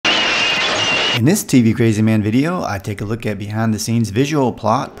In this TV Crazy Man video, I take a look at behind the scenes visual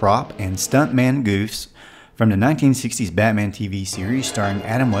plot, prop, and stuntman goofs from the 1960s Batman TV series starring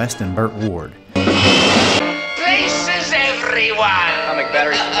Adam West and Burt Ward. Places everyone! Atomic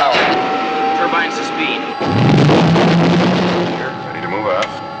batteries to power. Turbines to speed. Here, ready to move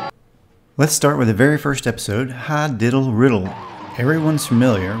off. Let's start with the very first episode, Diddle, Riddle. Everyone's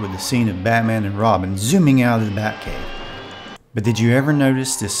familiar with the scene of Batman and Robin zooming out of the Batcave. But did you ever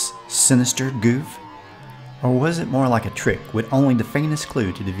notice this sinister goof? Or was it more like a trick with only the faintest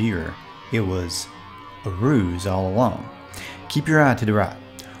clue to the viewer? It was a ruse all along. Keep your eye to the right.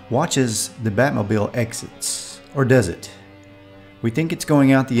 Watch as the Batmobile exits. Or does it? We think it's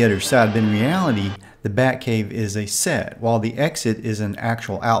going out the other side, but in reality, the Batcave is a set, while the exit is an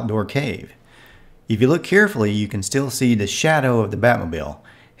actual outdoor cave. If you look carefully, you can still see the shadow of the Batmobile,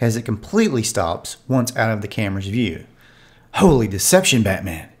 as it completely stops once out of the camera's view. Holy deception,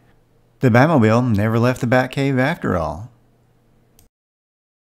 Batman! The Batmobile never left the Batcave after all.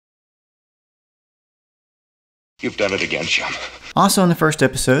 You've done it again, chum. Also in the first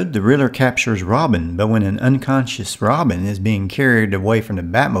episode, the Riddler captures Robin, but when an unconscious Robin is being carried away from the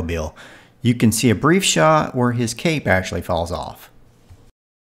Batmobile, you can see a brief shot where his cape actually falls off.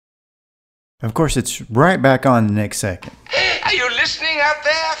 Of course, it's right back on the next second. Are you listening out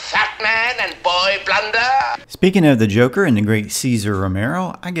there, fat man and boy blunder? Speaking of the Joker and the great Cesar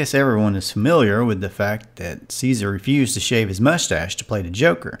Romero, I guess everyone is familiar with the fact that Cesar refused to shave his mustache to play the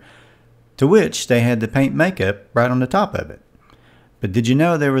Joker, to which they had to paint makeup right on the top of it. But did you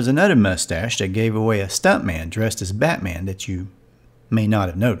know there was another mustache that gave away a stuntman dressed as Batman that you may not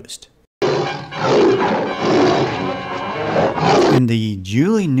have noticed? In the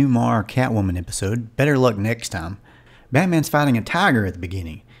Julie Newmar Catwoman episode, Better Luck Next Time, Batman's fighting a tiger at the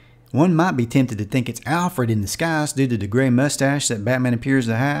beginning. One might be tempted to think it's Alfred in disguise due to the gray mustache that Batman appears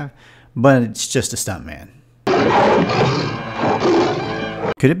to have, but it's just a stuntman.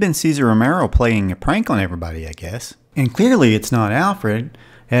 Could have been Cesar Romero playing a prank on everybody, I guess. And clearly it's not Alfred,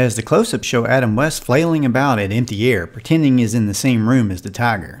 as the close-ups show Adam West flailing about at empty air, pretending he's in the same room as the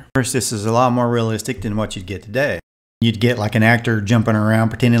tiger. Of course, this is a lot more realistic than what you'd get today. You'd get like an actor jumping around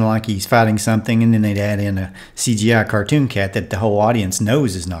pretending like he's fighting something, and then they'd add in a CGI cartoon cat that the whole audience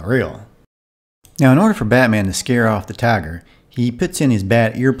knows is not real. Now, in order for Batman to scare off the tiger, he puts in his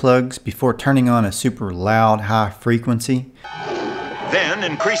bat earplugs before turning on a super loud high frequency. Then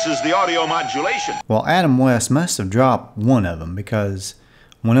increases the audio modulation. Well, Adam West must have dropped one of them because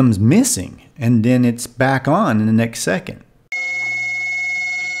one of them's missing, and then it's back on in the next second.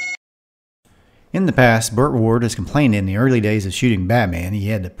 In the past, Burt Ward has complained in the early days of shooting Batman he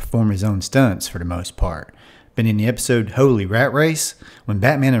had to perform his own stunts for the most part. But in the episode Holy Rat Race, when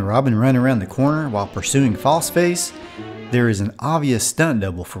Batman and Robin run around the corner while pursuing Falseface, there is an obvious stunt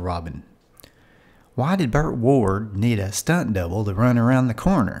double for Robin. Why did Burt Ward need a stunt double to run around the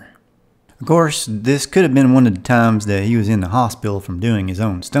corner? Of course, this could have been one of the times that he was in the hospital from doing his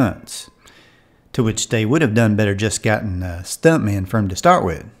own stunts, to which they would have done better just gotten a stuntman for him to start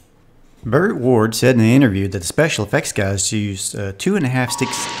with. Burt Ward said in an interview that the special effects guys used 2.5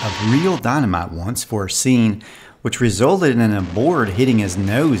 sticks of real dynamite once for a scene which resulted in a board hitting his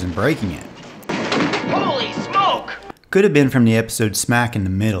nose and breaking it. Holy smoke! Could have been from the episode smack in the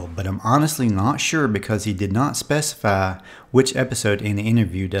middle, but I'm honestly not sure because he did not specify which episode in the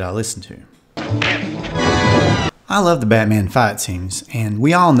interview that I listened to. I love the Batman fight scenes, and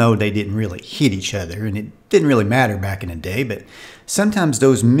we all know they didn't really hit each other, and it didn't really matter back in the day, but sometimes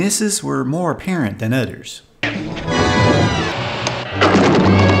those misses were more apparent than others.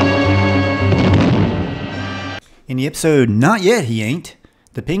 In the episode Not Yet He Ain't,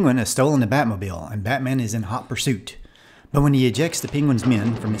 the Penguin has stolen the Batmobile, and Batman is in hot pursuit. But when he ejects the Penguin's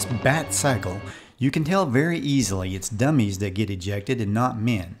men from his bat cycle, you can tell very easily it's dummies that get ejected and not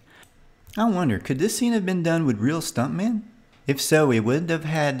men. I wonder, could this scene have been done with real stuntmen? If so, it would have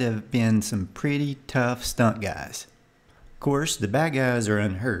had to have been some pretty tough stunt guys. Of course, the bad guys are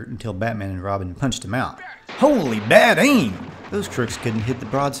unhurt until Batman and Robin punched them out. Holy bad aim! Those crooks couldn't hit the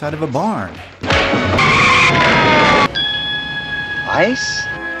broadside of a barn. Ice?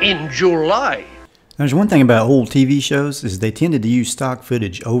 In July. There's one thing about old TV shows is they tended to use stock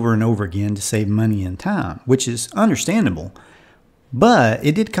footage over and over again to save money and time, which is understandable. But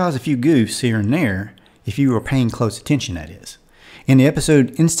it did cause a few goofs here and there, if you were paying close attention, that is. In the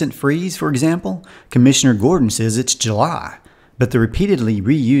episode Instant Freeze, for example, Commissioner Gordon says it's July, but the repeatedly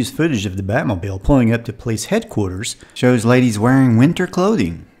reused footage of the Batmobile pulling up to police headquarters shows ladies wearing winter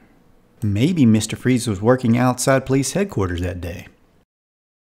clothing. Maybe Mr. Freeze was working outside police headquarters that day.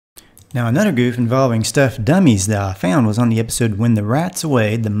 Now another goof involving stuffed dummies that I found was on the episode When the Rat's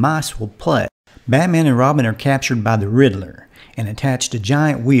Away, the Mice Will Play. Batman and Robin are captured by the Riddler and attached to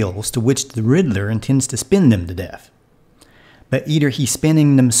giant wheels to which the Riddler intends to spin them to death. But either he's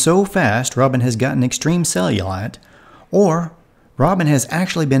spinning them so fast Robin has gotten extreme cellulite, or Robin has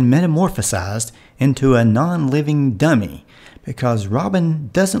actually been metamorphosized into a non-living dummy, because Robin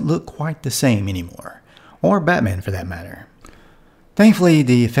doesn't look quite the same anymore, or Batman for that matter. Thankfully,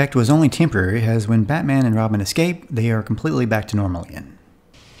 the effect was only temporary, as when Batman and Robin escape, they are completely back to normal again.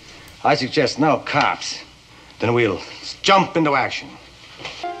 I suggest no cops. Then we'll jump into action.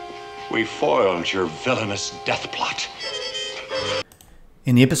 We foiled your villainous death plot.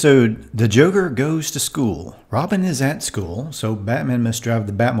 In the episode, The Joker Goes to School, Robin is at school, so Batman must drive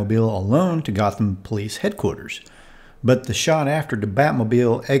the Batmobile alone to Gotham Police Headquarters. But the shot after the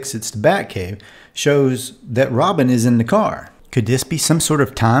Batmobile exits the Batcave shows that Robin is in the car. Could this be some sort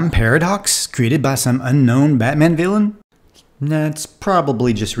of time paradox created by some unknown Batman villain? Nah, it's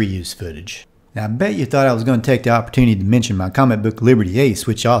probably just reused footage. Now, I bet you thought I was going to take the opportunity to mention my comic book Liberty Ace,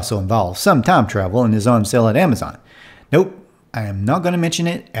 which also involves some time travel and is on sale at Amazon. Nope, I am not going to mention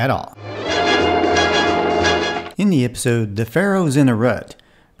it at all. In the episode, The Pharaoh's in a Rut,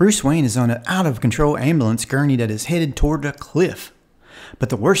 Bruce Wayne is on an out-of-control ambulance gurney that is headed toward a cliff. But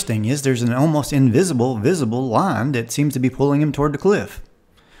the worst thing is there's an almost invisible, visible line that seems to be pulling him toward the cliff.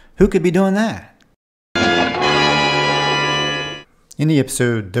 Who could be doing that? In the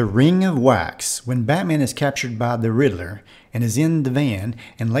episode, The Ring of Wax, when Batman is captured by the Riddler and is in the van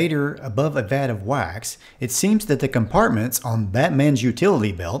and later above a vat of wax, it seems that the compartments on Batman's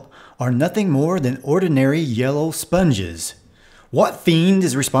utility belt are nothing more than ordinary yellow sponges. What fiend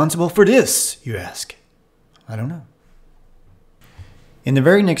is responsible for this, you ask? I don't know. In the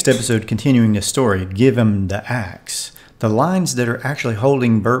very next episode continuing the story, Give Him the Axe, the lines that are actually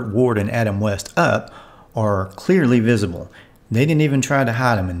holding Burt Ward and Adam West up are clearly visible. They didn't even try to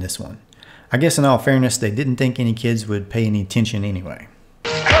hide them in this one. I guess in all fairness, they didn't think any kids would pay any attention anyway.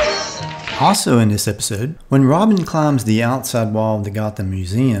 Also in this episode, when Robin climbs the outside wall of the Gotham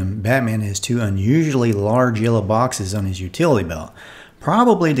Museum, Batman has two unusually large yellow boxes on his utility belt,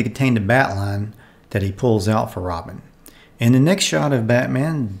 probably to contain the Batline that he pulls out for Robin. In the next shot of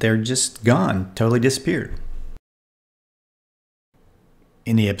Batman, they're just gone, totally disappeared.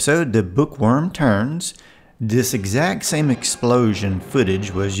 In the episode, The Bookworm Turns, this exact same explosion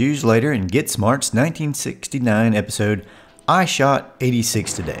footage was used later in Get Smart's 1969 episode, I Shot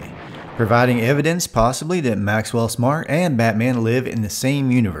 86 Today, providing evidence possibly that Maxwell Smart and Batman live in the same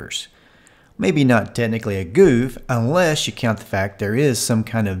universe. Maybe not technically a goof, unless you count the fact there is some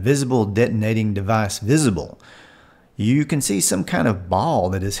kind of visible detonating device visible. You can see some kind of ball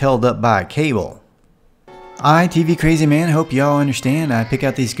that is held up by a cable. I, TV Crazy Man, hope y'all understand I pick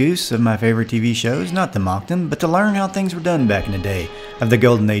out these goofs of my favorite TV shows, not to mock them, but to learn how things were done back in the day of the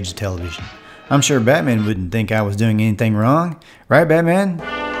golden age of television. I'm sure Batman wouldn't think I was doing anything wrong. Right, Batman?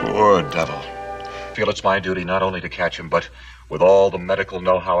 Poor devil. I feel it's my duty not only to catch him, but with all the medical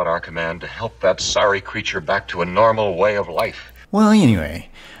know-how at our command, to help that sorry creature back to a normal way of life. Well, anyway,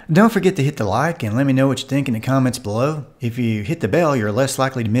 don't forget to hit the like and let me know what you think in the comments below. If you hit the bell, you're less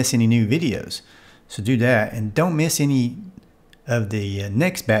likely to miss any new videos. So do that, and don't miss any of the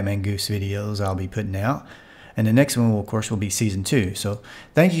next Batman Goofs videos I'll be putting out. And the next one, of course, will be Season 2. So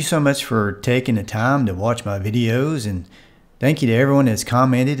thank you so much for taking the time to watch my videos, and thank you to everyone that's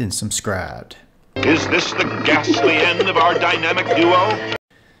commented and subscribed. Is this the ghastly end of our dynamic duo?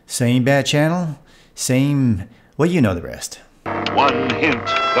 Same bad channel, same, well, you know the rest. One hint,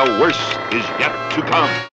 the worst is yet to come.